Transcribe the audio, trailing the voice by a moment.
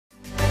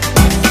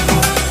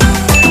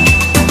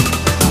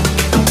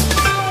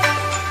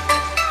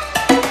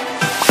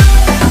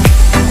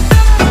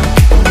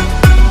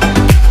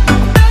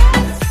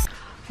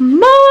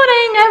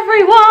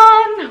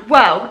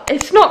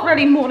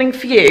morning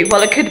for you.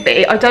 Well, it could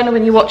be. I don't know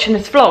when you're watching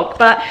this vlog,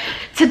 but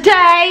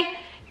today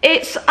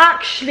it's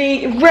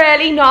actually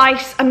really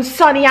nice and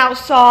sunny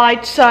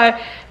outside, so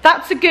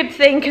that's a good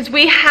thing because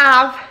we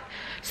have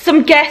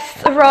some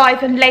guests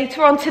arriving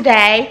later on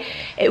today.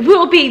 It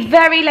will be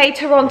very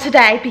later on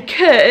today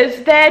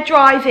because they're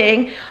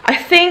driving, I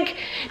think,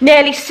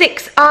 nearly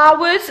 6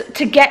 hours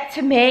to get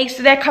to me.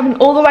 So they're coming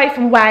all the way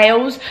from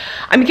Wales.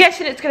 I'm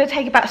guessing it's going to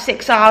take about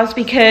 6 hours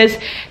because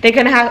they're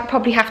going to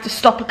probably have to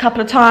stop a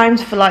couple of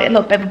times for like a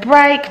little bit of a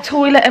break,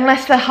 toilet,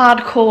 unless they're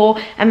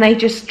hardcore and they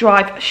just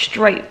drive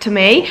straight to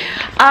me.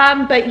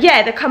 But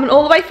yeah, they're coming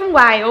all the way from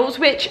Wales,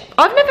 which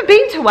I've never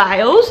been to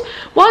Wales.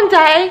 One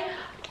day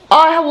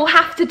I will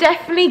have to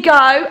definitely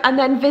go and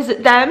then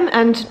visit them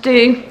and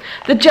do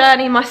the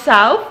journey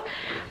myself.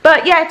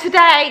 But yeah,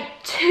 today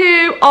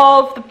 2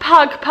 of the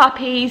Pug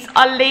Puppies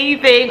are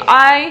leaving.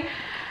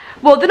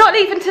 Well, they're not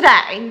leaving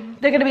today.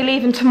 They're going to be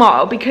leaving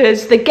tomorrow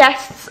because the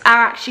guests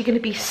are actually going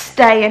to be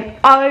staying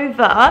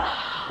over.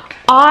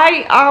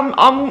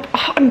 I'm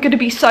going to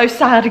be so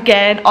sad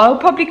again. I'll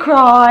probably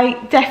cry,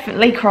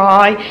 definitely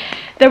cry.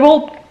 They're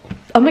all,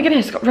 oh my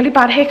goodness, got really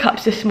bad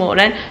hiccups this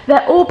morning.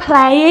 They're all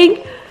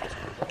playing.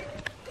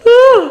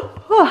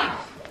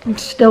 I'm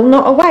still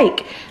not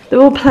awake. They're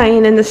all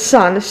playing in the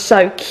sun. It's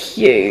so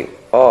cute.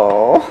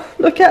 Oh,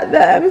 look at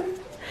them.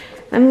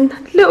 And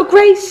little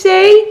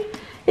Gracie,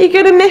 are you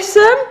gonna miss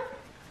them?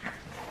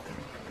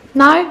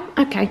 No?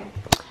 Okay,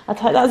 I'll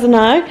take that as a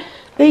no.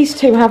 These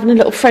two are having a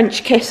little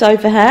French kiss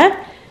over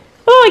here.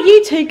 Oh,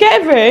 you two,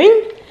 get a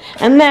room.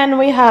 And then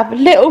we have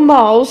little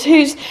Miles,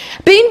 who's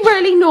been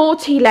really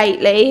naughty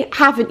lately,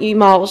 haven't you,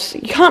 Miles?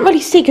 You can't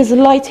really see because the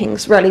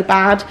lighting's really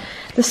bad.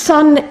 The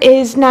sun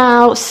is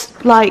now,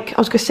 like,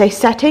 I was going to say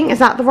setting, is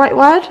that the right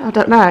word? I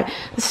don't know.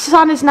 The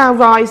sun is now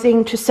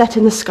rising to set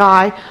in the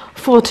sky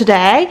for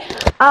today.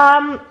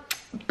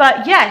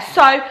 But yeah,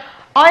 so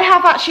I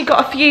have actually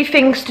got a few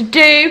things to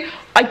do.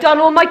 I done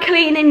all my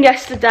cleaning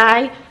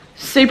yesterday,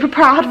 super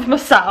proud of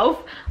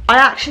myself. I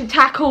actually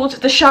tackled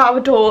the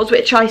shower doors,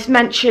 which I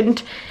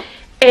mentioned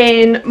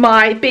in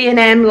my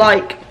B&M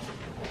like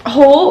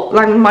haul,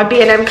 like my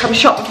B&M come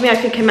shop with me, I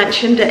think I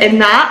mentioned it in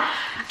that.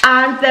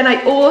 And then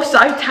I also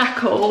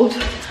tackled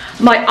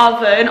my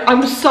oven.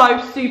 I'm so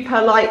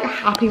super like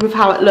happy with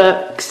how it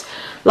looks,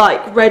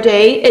 like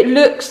ready. It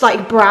looks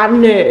like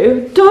brand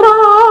new.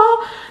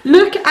 Ta-da!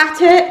 Look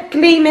at it,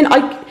 gleaming.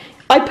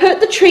 I put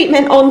the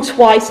treatment on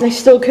twice and I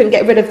still couldn't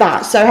get rid of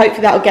that, so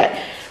hopefully that'll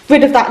get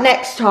rid of that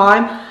next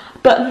time.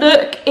 But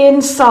look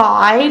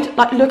inside,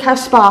 like look how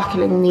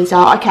sparkling these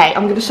are. Okay,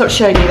 I'm gonna start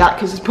showing you that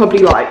because it's probably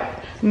like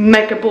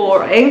mega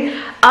boring.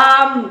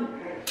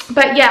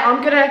 But yeah,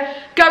 I'm gonna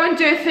go and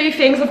do a few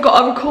things. I've got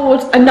to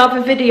record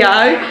another video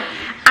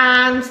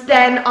and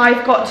then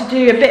I've got to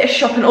do a bit of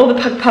shopping. All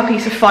the Pug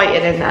Puppies are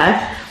fighting in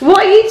there.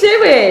 What are you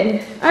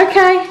doing?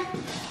 Okay.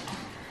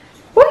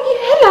 What are you,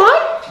 hello?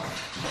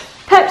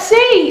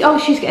 Pepsi.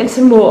 Oh, she's getting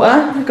some water.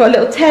 I've got a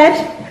little Ted.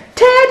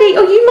 Teddy,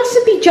 oh, you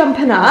mustn't be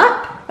jumping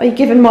up. Are you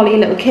giving Molly a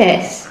little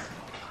kiss?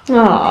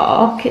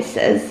 Oh,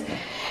 kisses.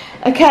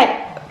 Okay.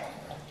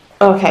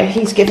 Okay,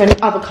 he's giving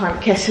other kind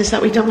of kisses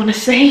that we don't want to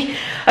see.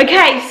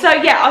 Okay, so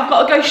yeah, I've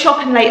got to go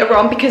shopping later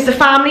on because the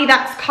family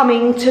that's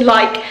coming to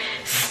like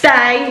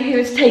stay, who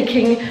is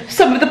taking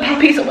some of the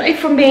puppies away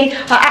from me,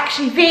 are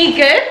actually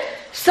vegan.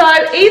 So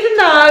even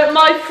though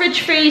my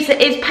fridge freezer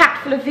is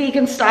packed full of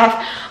vegan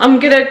stuff, I'm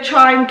going to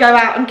try and go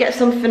out and get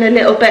something a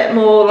little bit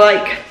more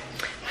like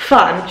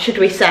fun, should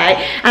we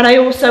say. And I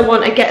also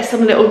want to get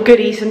some little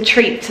goodies and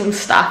treats and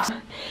stuff.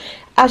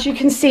 As you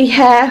can see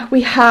here,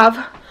 we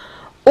have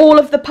all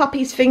of the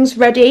puppies things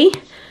ready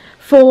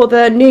for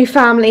the new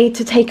family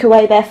to take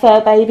away their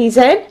fur babies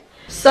in.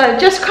 So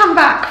just come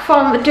back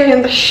from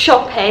doing the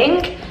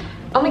shopping.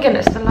 Oh my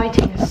goodness, the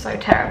lighting is so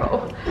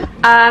terrible.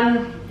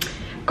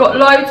 Got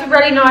loads of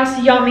really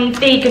nice yummy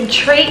vegan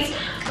treats.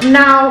 I'm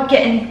now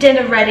getting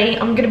dinner ready.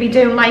 I'm going to be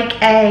doing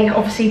like a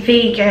obviously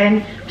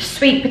vegan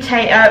sweet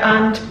potato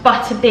and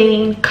butter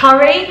bean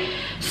curry.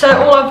 So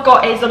all I've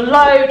got is a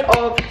load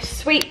of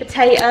sweet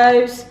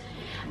potatoes,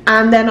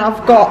 and then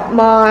I've got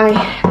my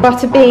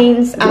butter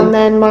beans and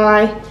then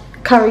my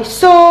curry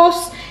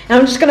sauce. And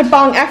I'm just going to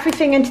bung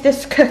everything into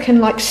this cooking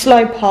like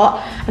slow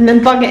pot and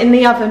then bung it in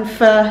the oven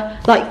for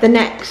like the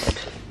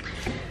next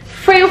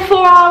 3 or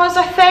 4 hours,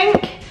 I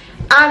think.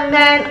 And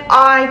then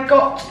I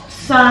got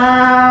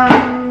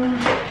some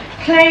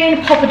plain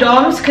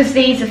poppadoms because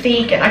these are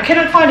vegan. I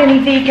couldn't find any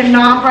vegan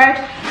naan bread,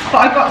 but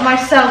I got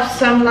myself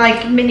some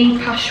like mini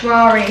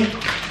pashwari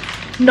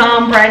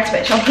naan breads,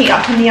 which I'll heat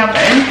up in the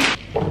oven.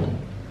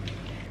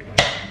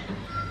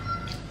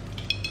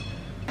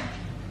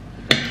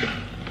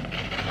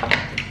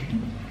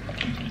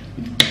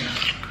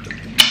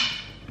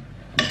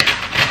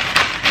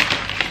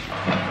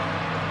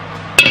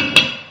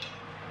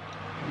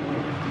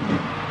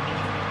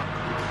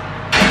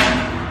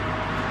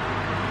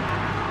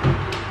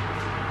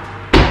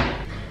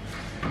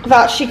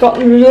 I've actually got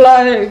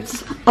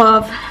loads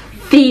of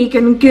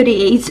vegan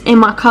goodies in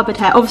my cupboard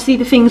here. Obviously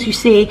the things you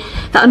see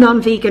that are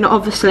non-vegan are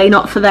obviously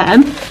not for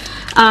them.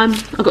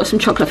 I've got some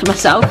chocolate for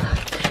myself.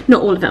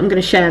 Not all of it, I'm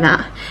going to share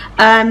that.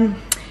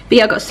 But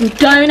yeah, I've got some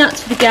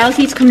donuts for the girls.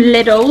 These come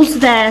Lidl's,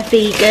 they're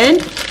vegan.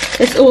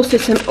 There's also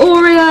some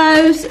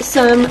Oreos,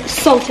 some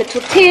salted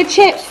tortilla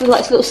chips for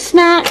like little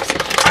snacks.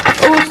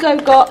 I've also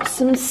got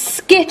some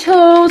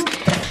Skittles.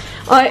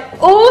 I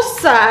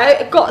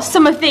also got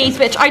some of these,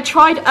 which I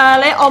tried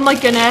earlier. Oh my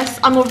goodness,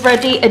 I'm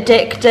already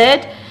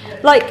addicted.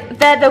 Like,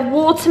 they're the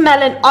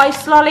watermelon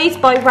ice lollies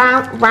by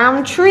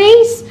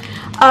Roundtrees.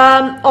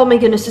 Oh my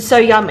goodness, they're so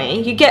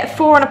yummy. You get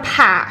 4 in a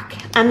pack,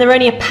 and they're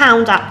only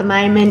 £1 at the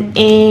moment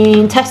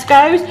in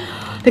Tesco's.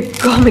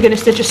 Oh my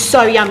goodness, they're just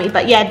so yummy.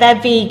 But yeah, they're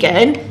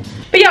vegan.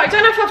 But yeah, I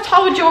don't know if I've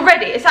told you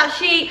already, it's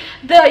actually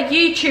the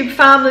YouTube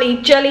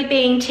family Jelly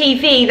Bean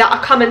TV that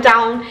are coming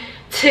down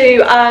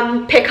to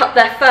pick up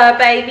their fur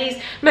babies.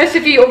 Most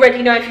of you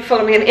already know, if you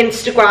follow me on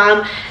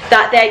Instagram,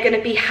 that they're going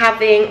to be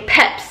having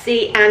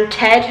Pepsi and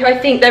Ted, who I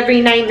think they're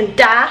renaming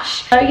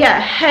Dash. So yeah,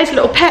 here's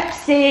little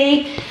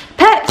Pepsi.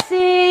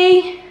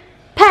 Pepsi!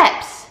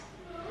 Peps!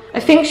 I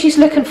think she's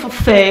looking for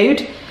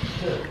food.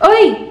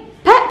 Oi,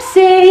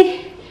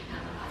 Pepsi!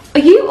 Are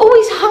you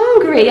always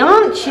hungry,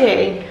 aren't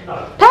you?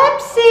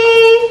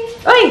 Pepsi!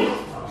 Oi!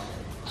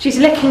 She's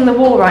licking the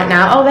wall right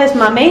now. Oh, there's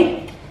Mummy.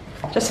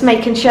 Just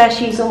making sure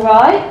she's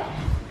alright.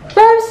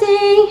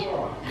 Rosie!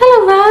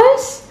 Hello,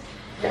 Rose.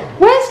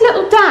 Where's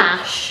little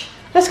Dash?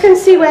 Let's go and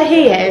see where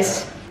he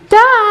is.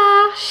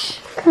 Dash!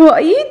 What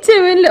are you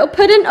doing, little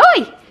pudding?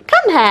 Oi!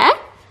 Come here.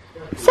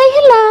 Say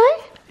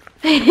hello.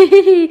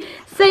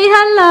 Say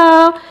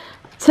hello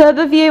to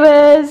the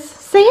viewers.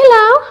 Say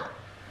hello.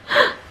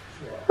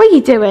 What are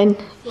you doing?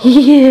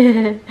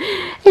 Yeah.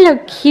 Hello,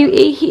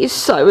 cutie. He is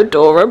so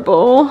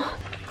adorable.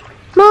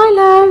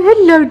 Milo,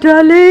 hello,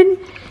 darling.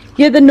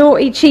 You're the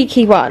naughty,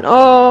 cheeky one.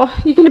 Oh,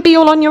 you're going to be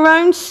all on your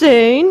own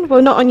soon.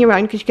 Well, not on your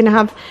own, because you're going to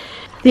have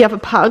the other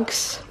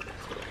pugs.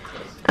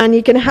 And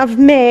you're going to have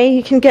me.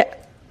 You can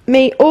get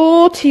me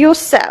all to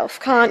yourself,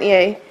 can't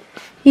you?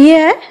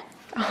 Yeah?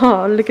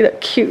 Oh, look at that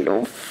cute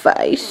little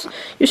face.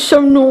 You're so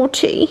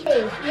naughty.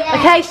 Yeah.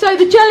 Okay, so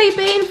the Jelly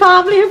Bean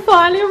family have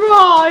finally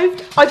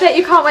arrived. I bet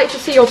you can't wait to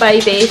see your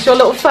babies, your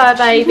little fur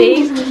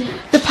babies.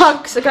 The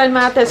pugs are going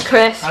mad. There's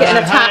Chris getting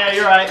attacked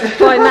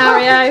by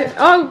Mario.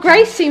 Oh,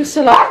 Grace seems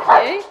to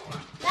like you.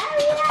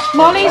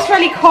 Molly's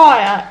really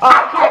quiet. Oh,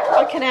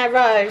 I can hear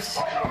Rose.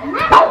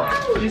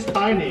 She's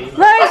tiny.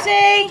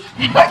 Rosie!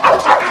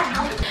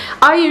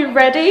 Are you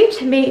ready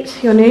to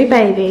meet your new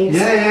babies?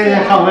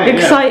 Yeah, can't wait.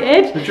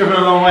 Excited? Yeah. We've driven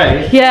a long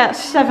way. Yeah,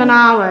 7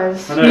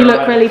 hours. I know, you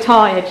look really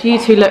tired. You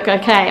two look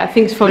okay. I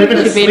think it's probably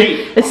because you've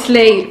been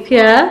asleep,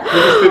 yeah? We've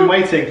just been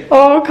waiting.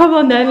 Oh, come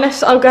on then.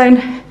 I'll go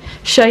and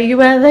show you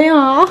where they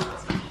are.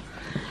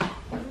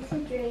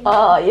 Oh,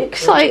 are you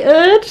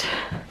excited?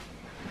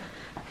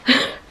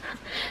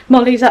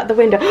 Molly's at the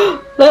window.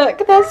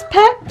 Look, there's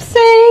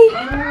Pepsi.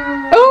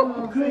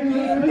 Oh.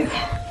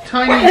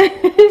 Tiny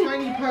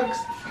pugs.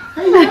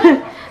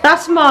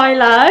 That's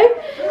Milo.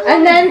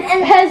 And then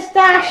here's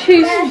Dash,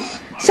 who's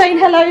saying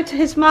hello to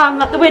his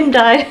mum at the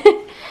window.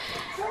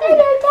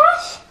 Hello,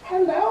 Dash.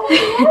 Hello.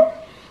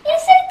 You're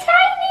so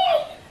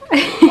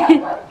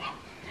tiny.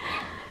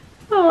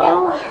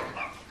 Oh.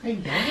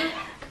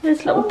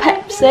 There's little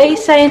Pepsi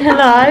saying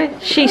hello.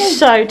 She's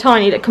so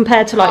tiny that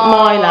compared to like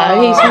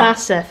Milo, he's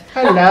massive.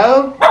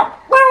 Hello.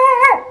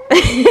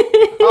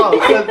 Oh,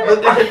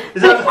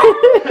 is that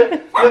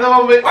the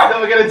one that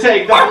we're going to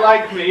take doesn't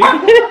like me?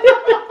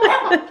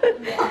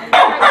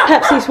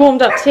 Pepsi's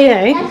warmed up to you.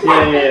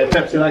 Yeah,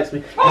 Pepsi likes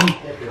me.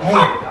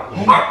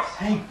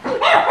 Hey.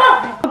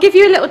 I'll give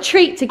you a little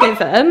treat to give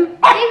them,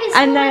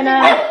 and then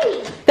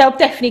they'll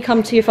definitely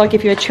come to you if I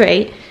give you a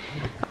treat.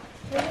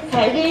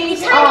 Okay,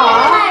 these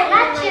are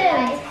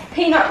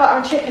peanut butter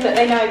and chicken that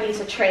they know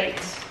these are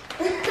treats.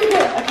 Okay.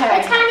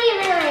 They're tinier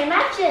than I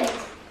imagined.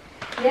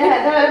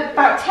 Yeah, they're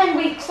about 10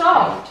 weeks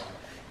old.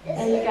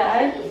 There you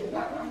go.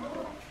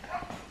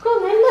 Go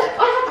on then, look. I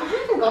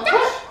haven't got it.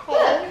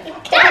 Look.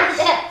 Dash!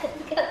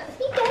 Look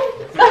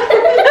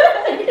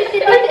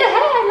at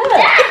hair, look.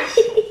 Dash!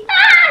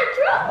 Ah,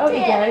 dropped Oh, there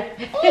you go.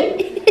 There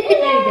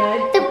you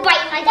go. To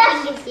bite my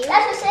fingers, you.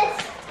 That's what's this.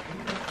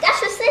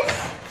 That's what's this.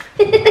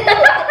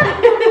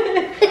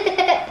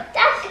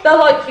 Dash. They'll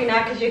like you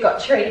now because you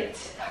got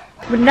treats.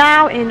 We're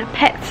now in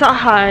Pets at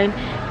Home,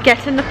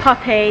 getting the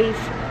puppies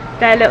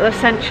their little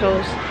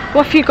essentials.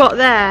 What have you got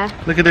there?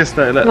 Look at this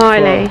though, look.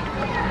 Miley.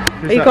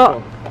 Who's You got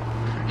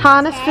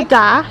harness for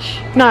Dash.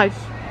 No,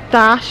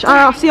 Dash.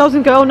 Oh, see, I was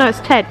going to go, oh no,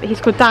 it's Ted, but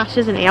he's called Dash,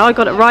 isn't he? I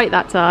got it right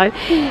that time.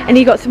 And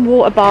you got some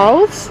water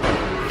bowls,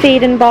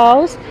 feeding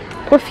bowls.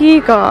 What have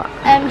you got?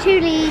 2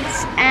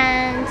 leads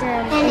and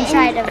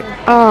inside of them.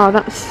 Oh,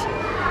 that's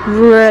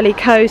really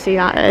cozy,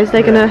 that is.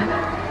 They're going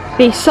to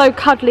be so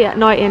cuddly at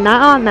night in that,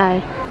 aren't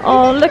they?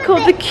 Oh, look at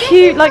all the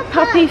cute, like,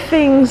 puppy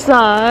things,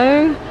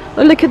 though.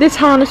 Oh, look at this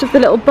harness with the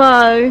little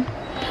bow.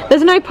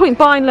 There's no point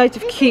buying loads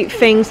of cute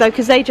things, though,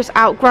 because they just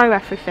outgrow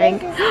everything.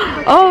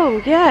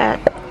 Oh, yeah.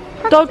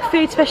 Dog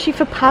food, especially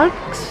for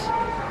pugs.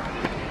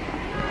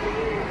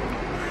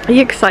 Are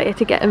you excited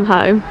to get him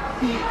home?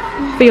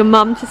 For your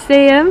mum to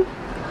see him?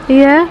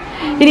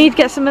 Yeah. You need to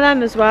get some of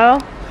them as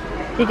well.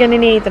 You're going to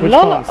need a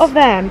lot of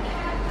them.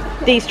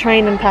 These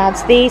training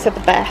pads. These are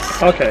the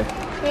best. Okay.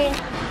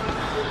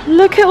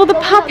 Look at all the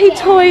puppy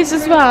toys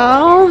as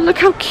well. Look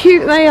how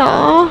cute they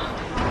are.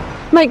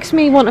 Makes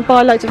me want to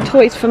buy loads of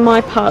toys for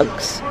my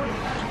pugs.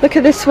 Look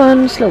at this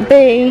one, this little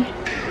bee.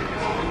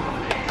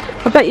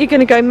 I bet you're going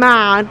to go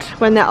mad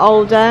when they're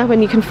older,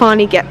 when you can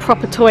finally get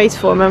proper toys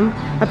for them.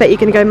 I bet you're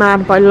going to go mad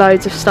and buy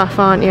loads of stuff,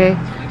 aren't you?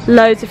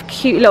 Loads of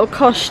cute little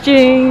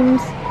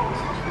costumes.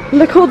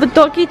 Look all the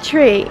doggy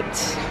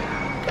treats.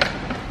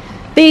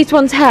 These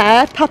ones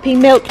here, puppy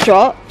milk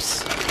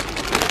drops.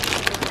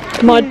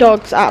 My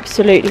dogs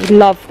absolutely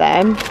love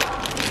them. Look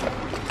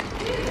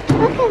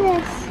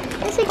at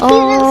this. It's a cute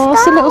Oh,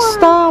 it's a little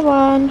star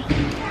one.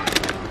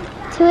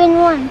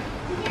 2-in-1.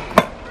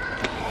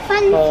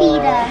 Fun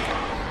feeder.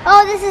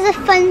 Oh, this is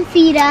a fun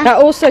feeder.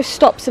 That also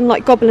stops them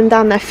like gobbling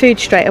down their food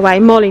straight away.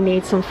 Molly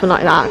needs something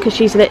like that because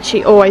she's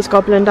literally always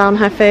gobbling down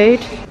her food.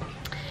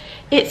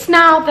 It's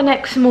now the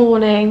next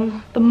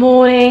morning. The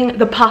morning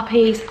the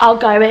puppies are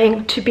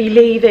going to be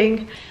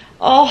leaving.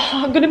 Oh,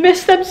 I'm going to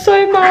miss them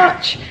so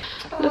much.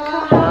 Look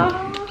at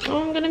her.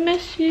 Oh, I'm going to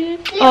miss you.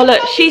 Oh,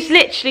 look, she's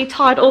literally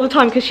tired all the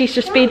time because she's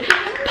just been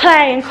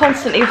playing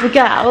constantly with the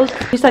girls.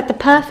 She's like the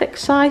perfect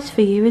size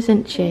for you,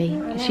 isn't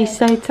she? She's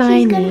so tiny.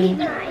 She's going to be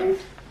mine.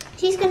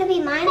 She's going to be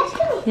mine.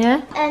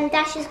 Yeah? And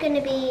Dash is going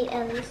to be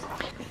Ellie's.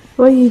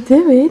 What are you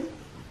doing?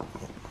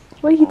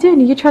 What are you doing?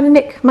 Are you trying to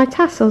nick my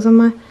tassels on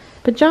my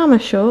pyjama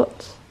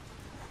shorts?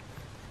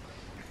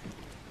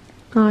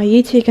 Oh,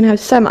 you two can have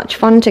so much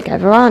fun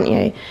together, aren't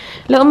you?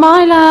 Little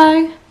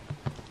Milo.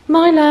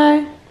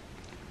 Milo.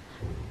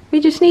 We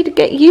just need to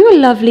get you a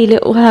lovely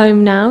little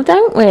home now,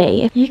 don't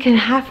we? You can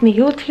have me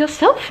all to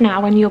yourself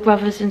now when your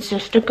brothers and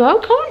sister go,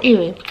 can't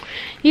you?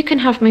 You can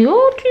have me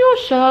all to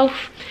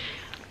yourself.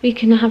 We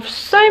can have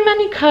so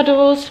many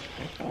cuddles.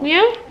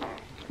 Yeah?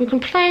 We can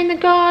play in the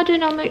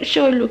garden. I'll make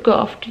sure I look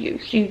after you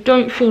so you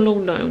don't feel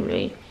all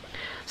lonely.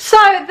 So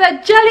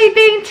the Jelly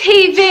Bean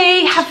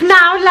TV have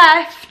now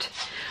left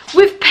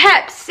with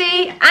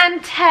Pepsi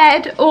and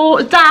Ted,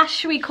 or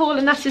Dash we call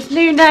him, that's his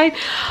new name.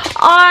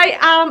 I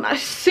am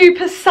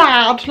super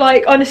sad,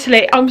 like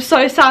honestly I'm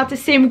so sad to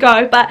see him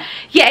go, but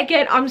yet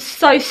again I'm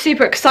so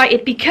super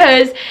excited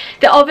because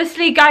they're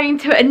obviously going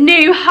to a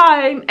new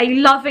home, a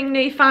loving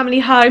new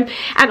family home,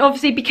 and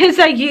obviously because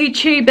they're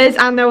YouTubers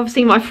and they're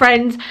obviously my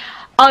friends,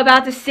 I'm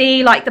about to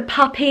see like the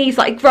puppies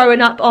like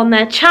growing up on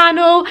their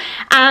channel,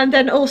 and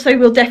then also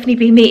we'll definitely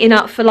be meeting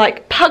up for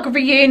like pug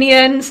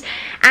reunions.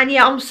 And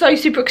yeah, I'm so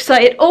super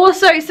excited.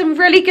 Also some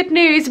really good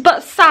news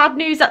but sad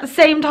news at the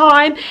same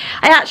time.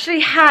 I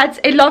actually had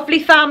a lovely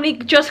family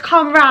just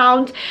come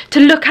round to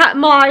look at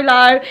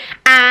Milo,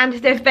 and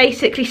they've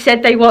basically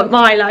said they want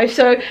Milo.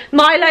 So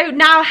Milo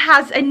now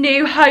has a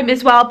new home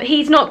as well, but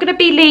he's not going to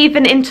be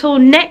leaving until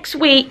next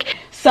week.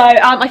 So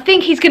I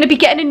think he's going to be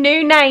getting a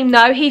new name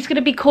though. He's going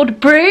to be called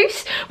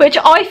Bruce, which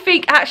I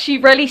think actually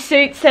really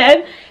suits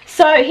him.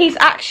 So he's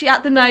actually,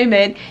 at the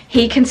moment,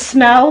 he can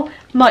smell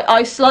my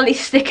ice lolly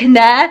sticking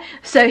there.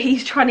 So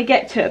he's trying to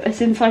get to it. It's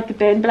inside the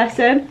bin, bless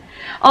him.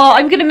 Oh,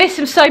 I'm going to miss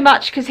him so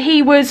much because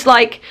he was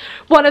like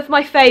one of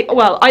my favourite.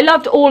 Well, I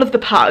loved all of the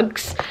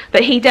pugs,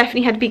 but he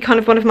definitely had to be kind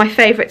of one of my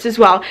favourites as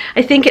well.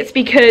 I think it's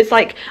because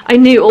like I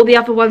knew all the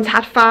other ones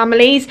had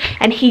families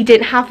and he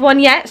didn't have one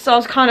yet, so I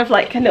was kind of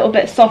like a little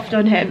bit soft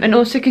on him. And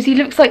also because he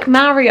looks like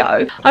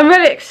Mario. I'm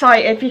really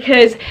excited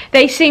because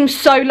they seem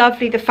so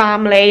lovely, the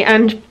family,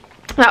 and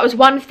that was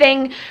one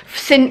thing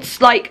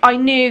since like I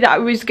knew that I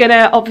was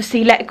gonna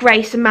obviously let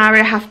Grace and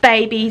Mario have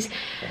babies.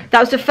 That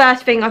was the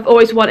first thing I've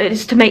always wanted,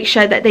 is to make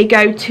sure that they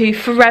go to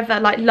forever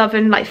like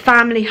loving like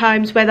family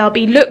homes where they'll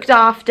be looked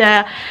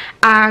after.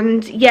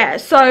 And yeah,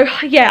 so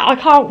yeah, I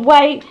can't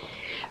wait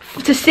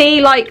to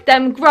see like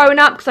them growing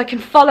up, because I can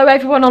follow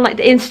everyone on like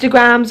the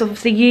Instagrams,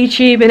 obviously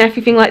YouTube and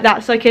everything like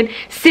that, so I can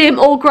see them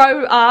all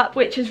grow up,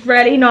 which is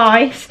really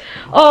nice.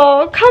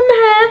 Oh, come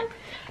here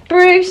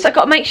Bruce, I've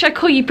got to make sure I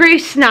call you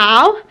Bruce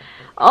now.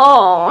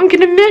 Oh, I'm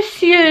going to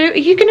miss you. Are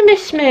you going to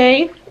miss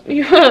me?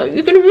 Yeah,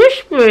 you're going to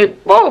miss me.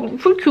 Oh, I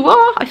think you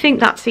are. I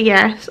think that's a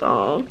yes.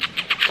 Oh.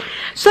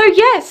 So,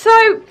 yeah,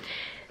 so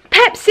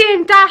Pepsi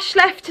and Dash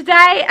left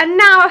today, and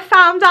now I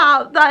found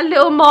out that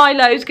little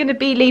Milo's going to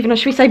be leaving. Or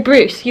should we say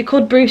Bruce? You're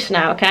called Bruce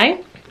now,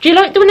 okay? Do you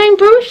like the name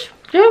Bruce?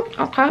 Yeah?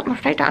 Okay, I'll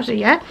say that's a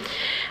yeah.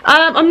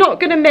 I'm not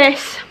going to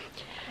miss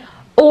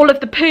all of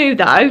the poo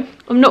though.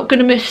 I'm not going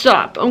to miss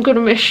that. I'm going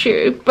to miss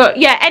you. But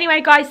yeah,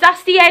 anyway guys,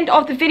 that's the end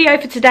of the video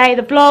for today,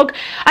 the vlog.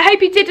 I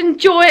hope you did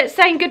enjoy it,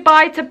 saying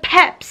goodbye to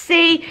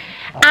Pepsi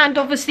and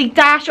obviously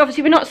Dash.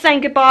 Obviously we're not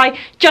saying goodbye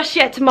just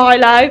yet to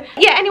Milo.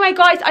 Yeah, anyway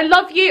guys, I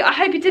love you. I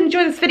hope you did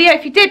enjoy this video.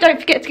 If you did, don't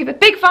forget to give it a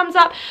big thumbs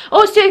up.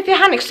 Also, if you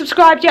haven't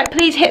subscribed yet,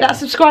 please hit that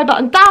subscribe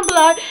button down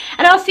below,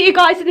 and I'll see you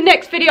guys in the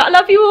next video. I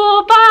love you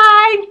all.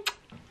 Bye.